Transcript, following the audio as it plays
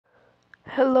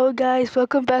Hello guys,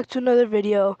 welcome back to another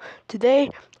video. Today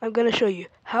I'm gonna show you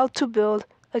how to build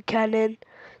a cannon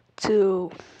to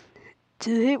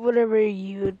hit whatever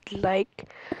you'd like.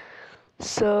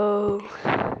 So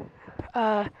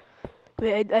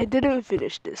wait, I didn't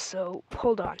finish this, so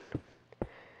hold on.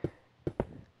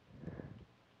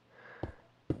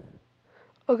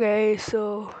 Okay,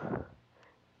 so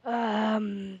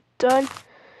done.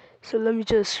 So let me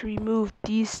just remove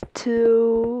these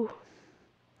two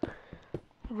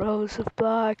rows of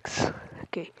blocks.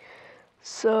 Okay,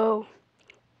 so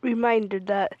reminder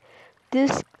that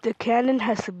the cannon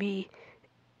has to be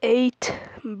 8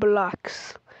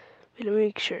 blocks. Wait, let me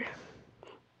make sure.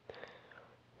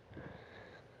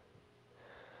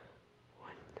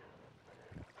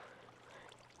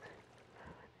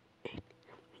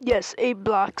 Yes, 8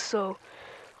 blocks. So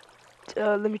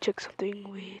let me check something.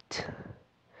 Wait.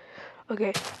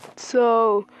 Okay,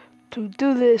 so to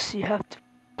do this, you have to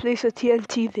place a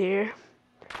TNT there,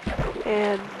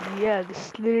 and yeah, this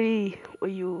is literally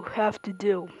what you have to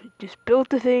do. Just build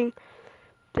the thing,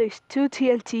 place 2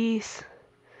 TNTs,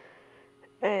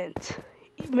 and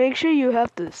make sure you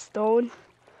have the stone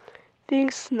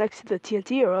things next to the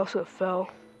TNT, or else it fell.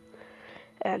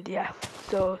 And yeah,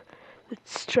 so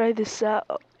let's try this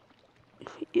out.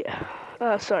 Yeah,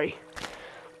 sorry.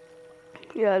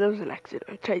 Yeah, that was an accident.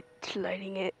 I tried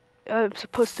lighting it. I'm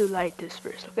supposed to light this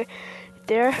first, okay?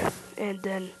 There, and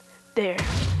then there.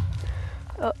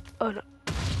 Oh no.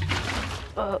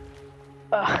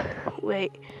 Uh,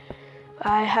 wait.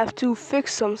 I have to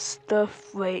fix some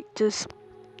stuff. Wait, just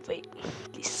wait,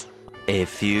 please. A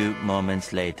few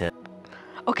moments later.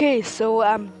 Okay, so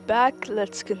I'm back.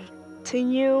 Let's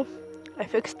continue. I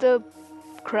fixed the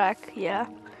crack, yeah.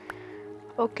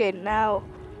 Okay, now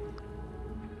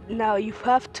you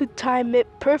have to time it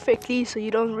perfectly so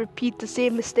you don't repeat the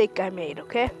same mistake I made,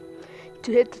 okay?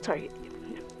 To hit the target.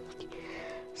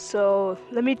 So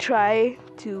let me try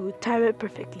to time it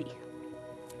perfectly.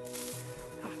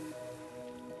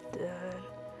 Then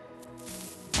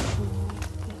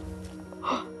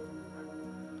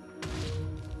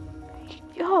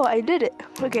oh, I did it.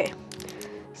 Okay.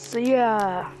 So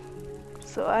yeah.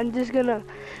 So I'm just gonna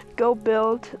go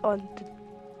build on the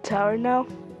tower now.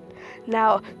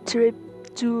 Now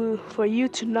for you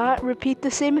to not repeat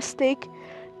the same mistake,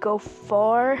 go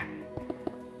far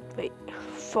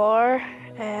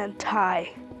and high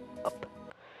up.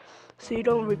 So you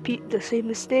don't repeat the same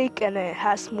mistake and it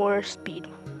has more speed.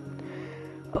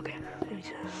 Okay, let me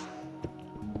just.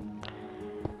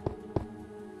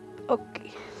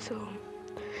 Okay, so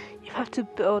you have to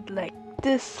build like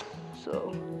this.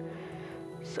 So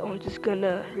I'm just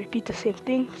gonna repeat the same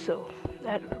thing. So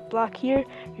add a block here,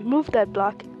 remove that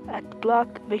block, add the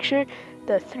block, make sure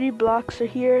the 3 blocks are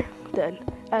here, then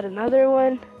add another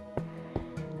one,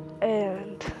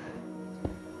 and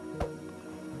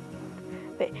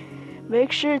wait,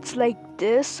 make sure it's like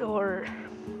this, or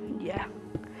yeah,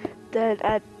 then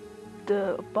add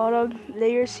the bottom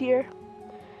layers here.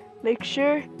 Make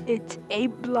sure it's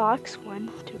 8 blocks. 1,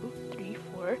 2, 3,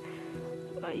 4.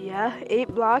 Yeah, 8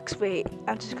 blocks. Wait,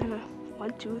 I'm just gonna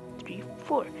 1, 2, 3,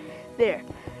 4. There.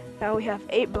 Now we have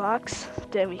 8 blocks.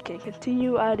 Then we can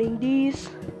continue adding these.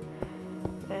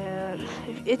 And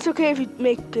it's okay if you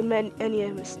make any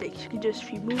mistakes. You can just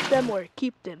remove them or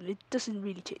keep them. It doesn't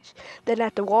really change. Then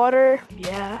add the water.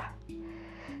 Yeah.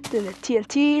 Then the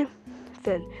TNT.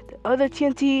 Then the other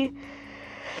TNT.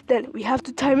 Then we have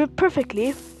to time it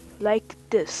perfectly, like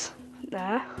this.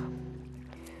 Then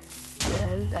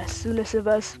as soon as of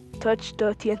us touch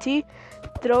the TNT,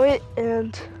 throw it,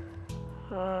 and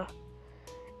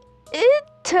it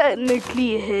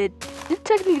technically hit. It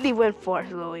technically went far,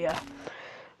 so yeah.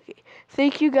 Okay.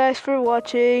 Thank you guys for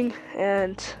watching,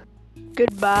 and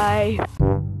goodbye.